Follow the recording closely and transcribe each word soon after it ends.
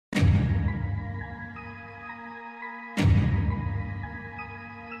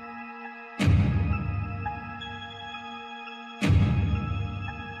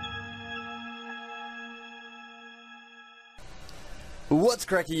What's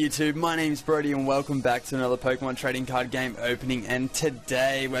cracking YouTube? My name's Brodie and welcome back to another Pokemon trading card game opening, and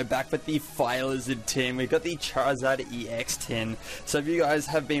today we're back with the Venusaur tin. We've got the Charizard EX tin. So if you guys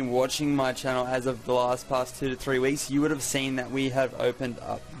have been watching my channel as of the past 2 to 3 weeks, you would have seen that we have opened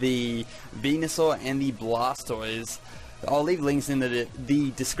up the Venusaur and the Blastoise. I'll leave links in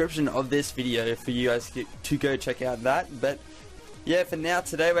the description of this video for you guys to go check out that. But yeah, for now,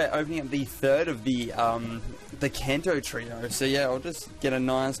 today we're opening up the third of the Kanto Trio. So yeah, I'll just get a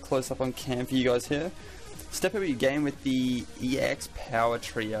nice close-up on cam for you guys here. Step up your game with the EX Power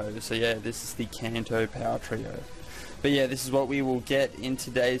Trio. So yeah, this is the Kanto Power Trio. But yeah, this is what we will get in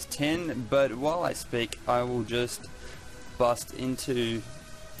today's tin. But while I speak, I will just bust into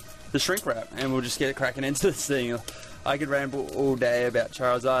the shrink wrap and we'll just get cracking into this thing. I could ramble all day about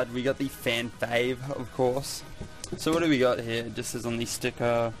Charizard. We got the fan fave, of course. So what do we got here? It just says on the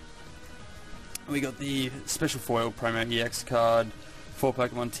sticker, we got the special foil promo EX card, 4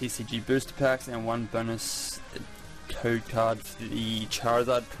 Pokemon TCG booster packs, and 1 bonus code card for the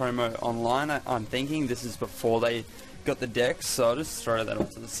Charizard promo online. I'm thinking this is before they got the decks, so I'll just throw that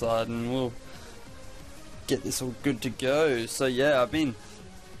off to the side and we'll get this all good to go. So yeah,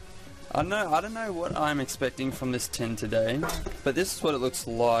 I don't know what I'm expecting from this tin today, but this is what it looks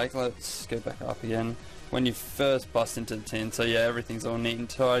like. Let's go back up again. When you first bust into the tin, so yeah, everything's all neat and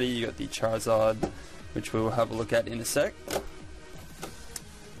tidy. You got the Charizard, which we'll have a look at in a sec.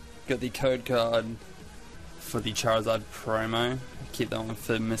 Got the code card for the Charizard promo. Keep that one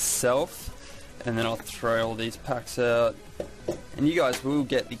for myself, and then I'll throw all these packs out. And you guys will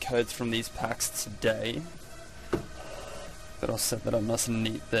get the codes from these packs today, but I'll set that up nice and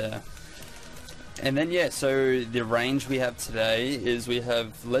neat there. And then yeah, so the range we have today is we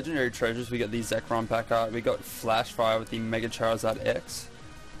have Legendary Treasures. We got the Zekrom pack art. We got Flash Fire with the Mega Charizard X.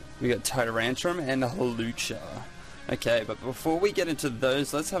 We got Tyrantrum and Halucha. Okay, but before we get into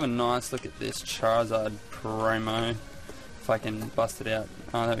those, let's have a nice look at this Charizard promo. If I can bust it out.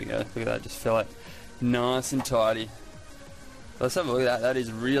 Oh, there we go. Look at that. Just feel like nice and tidy. Let's have a look at that. That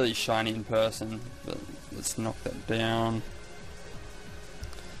is really shiny in person. But let's knock that down.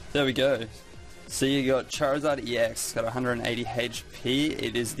 There we go. So you got Charizard EX, got 180 HP.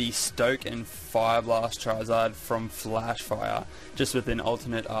 It is the Stoke and Fire Blast Charizard from Flash Fire, just with an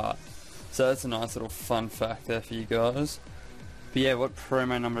alternate art. So that's a nice little fun fact there for you guys. But yeah, what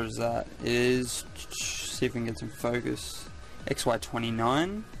promo number is that? It is, see if we can get some focus,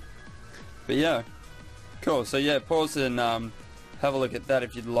 XY29. But yeah, cool. So yeah, pause and have a look at that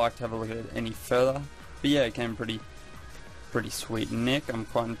if you'd like to have a look at it any further. But yeah, it came pretty sweet, Nick. I'm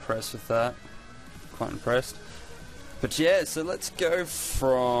quite impressed with that. Quite impressed. But yeah, so let's go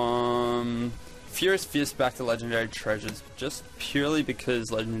from Furious Fierce back to Legendary Treasures, just purely because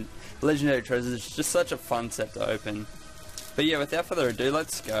Legendary Treasures is just such a fun set to open. But yeah, without further ado,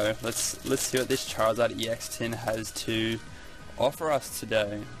 let's go. Let's see what this Charizard EX tin has to offer us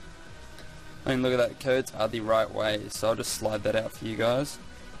today. I mean, look at that, codes are the right way, so I'll just slide that out for you guys.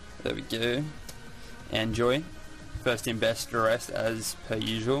 There we go. Enjoy. First in, best dressed as per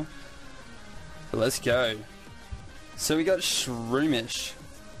usual. But let's go. So we got Shroomish,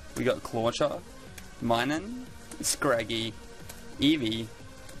 we got Clawchar, Minun, Scraggy, Eevee,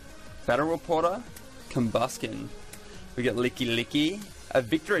 Battle Reporter, Combuskin. We got Licky Licky, a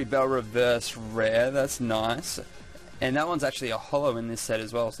Victory Bell reverse rare, that's nice. And that one's actually a holo in this set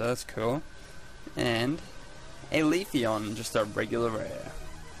as well, so that's cool. And a Leafeon, just a regular rare.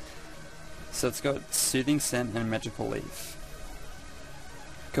 So it's got Soothing Scent and Magical Leaf.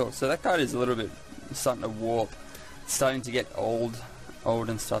 Cool, so that card is a little bit starting to warp. It's starting to get old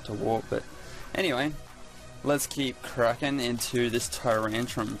and start to warp, but anyway, let's keep cracking into this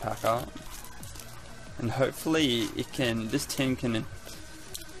Tyrantrum pack art. And hopefully this tin can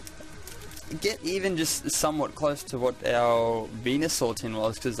get even just somewhat close to what our Venusaur tin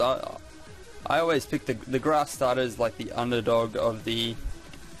was, because I always pick the grass starters like the underdog of the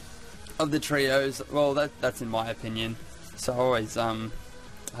trios. Well, that's in my opinion. So I always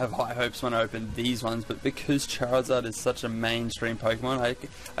have high hopes when I open these ones, but because Charizard is such a mainstream Pokemon,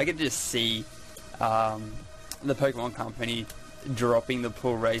 I could just see the Pokemon Company dropping the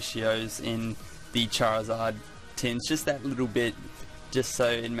pull ratios in the Charizard tins just that little bit, just so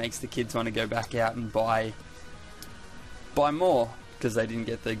it makes the kids want to go back out and buy more because they didn't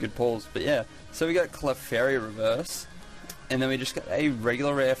get the good pulls. But yeah, so we got Clefairy reverse. And then we just got a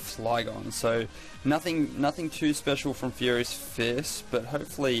regular rare Flygon, so nothing too special from Furious Fierce, but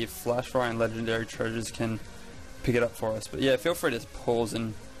hopefully Flash Fire and Legendary Treasures can pick it up for us. But yeah, feel free to pause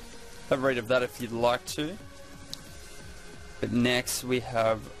and have a read of that if you'd like to. But next we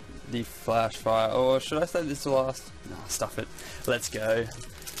have the Flash Fire. Or should I save this to last? No, stuff it. Let's go.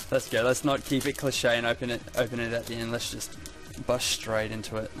 Let's go. Let's not keep it cliche and open it at the end. Let's just bust straight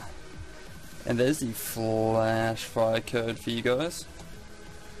into it. And there's the Flash Fire code for you guys.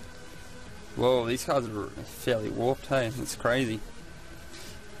 Whoa, these cards are fairly warped, hey? That's crazy.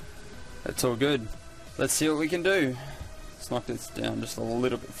 That's all good. Let's see what we can do. Let's knock this down just a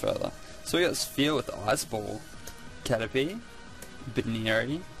little bit further. So we got Sphere with Ice Ball, Caterpie,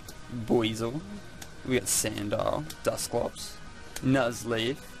 Bitneri, Buizel. We got Sandile, Dusclops,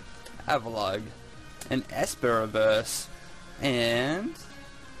 Nuzleaf, Avalugg, an Esperiverse, and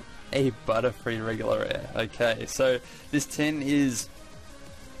a Butterfree regular rare. Okay, so this tin is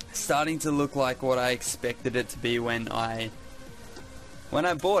starting to look like what I expected it to be when I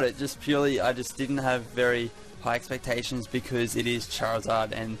bought it. Just purely, I just didn't have very high expectations because it is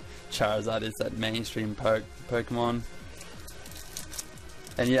Charizard, and Charizard is that mainstream Pokemon.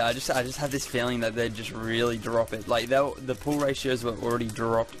 And yeah, I just have this feeling that they'd just really drop it. Like the pull ratios were already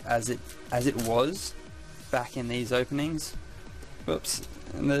dropped as it was back in these openings. Whoops,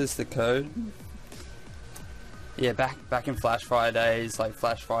 and there's the code. Yeah, back in Flash Fire days, like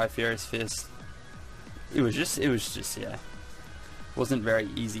Flash Fire, Furious Fist, it was just yeah, wasn't very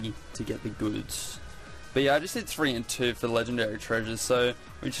easy to get the goods. But yeah, I just did 3 and 2 for Legendary Treasures, so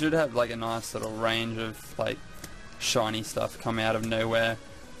we should have like a nice little range of like shiny stuff come out of nowhere.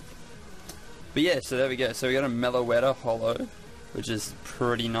 But yeah, so there we go. So we got a Meloetta Holo, which is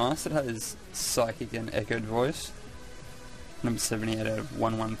pretty nice. It has Psychic and Echoed Voice. Number 78 out of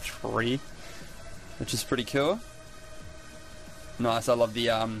 113, which is pretty cool. Nice, I love the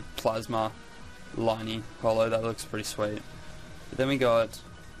Plasma Liney Holo, that looks pretty sweet. But then we got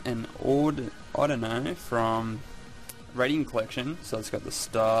an Audino from Radiant Collection, so it's got the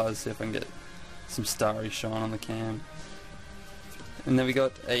stars, see if I can get some starry shine on the cam. And then we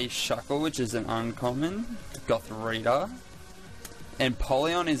got a Shuckle, which is an uncommon, Gothorita, and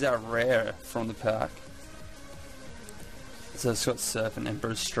Polion is our rare from the pack. So it's got Surf and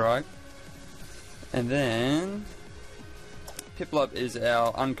Emperor's Strike. And then Piplup is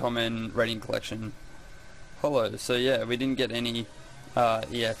our uncommon Radiant Collection holo. So yeah, we didn't get any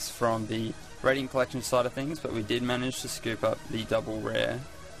EX from the Radiant Collection side of things, but we did manage to scoop up the double rare,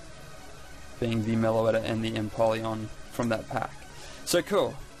 being the Meloetta and the Empoleon from that pack. So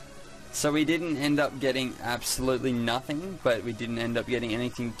cool. So we didn't end up getting absolutely nothing, but we didn't end up getting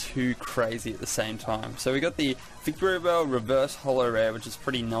anything too crazy at the same time. So we got the Victreebel Reverse Holo Rare, which is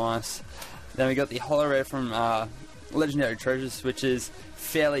pretty nice. Then we got the Holo Rare from Legendary Treasures, which is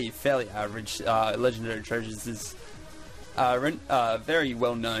fairly average. Legendary Treasures is very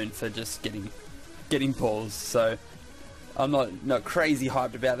well known for just getting pulls. So I'm not crazy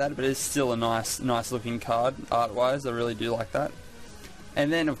hyped about that, but it's still a nice looking card art-wise. I really do like that. And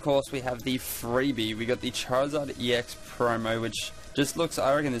then, of course, we have the freebie. We got the Charizard EX promo, which just looks,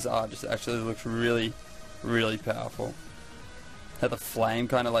 I reckon this art just actually looks really, really powerful. How the flame,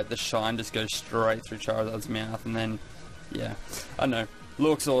 kind of like the shine, just goes straight through Charizard's mouth, and then, yeah, I don't know,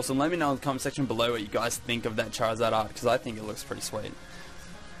 looks awesome. Let me know in the comment section below what you guys think of that Charizard art, because I think it looks pretty sweet.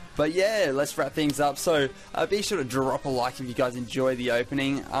 But yeah, let's wrap things up. So be sure to drop a like if you guys enjoy the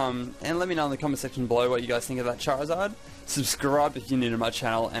opening, and let me know in the comment section below what you guys think of that Charizard. Subscribe if you're new to my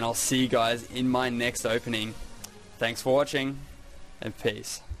channel, and I'll see you guys in my next opening. Thanks for watching, and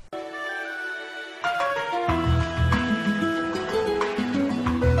peace.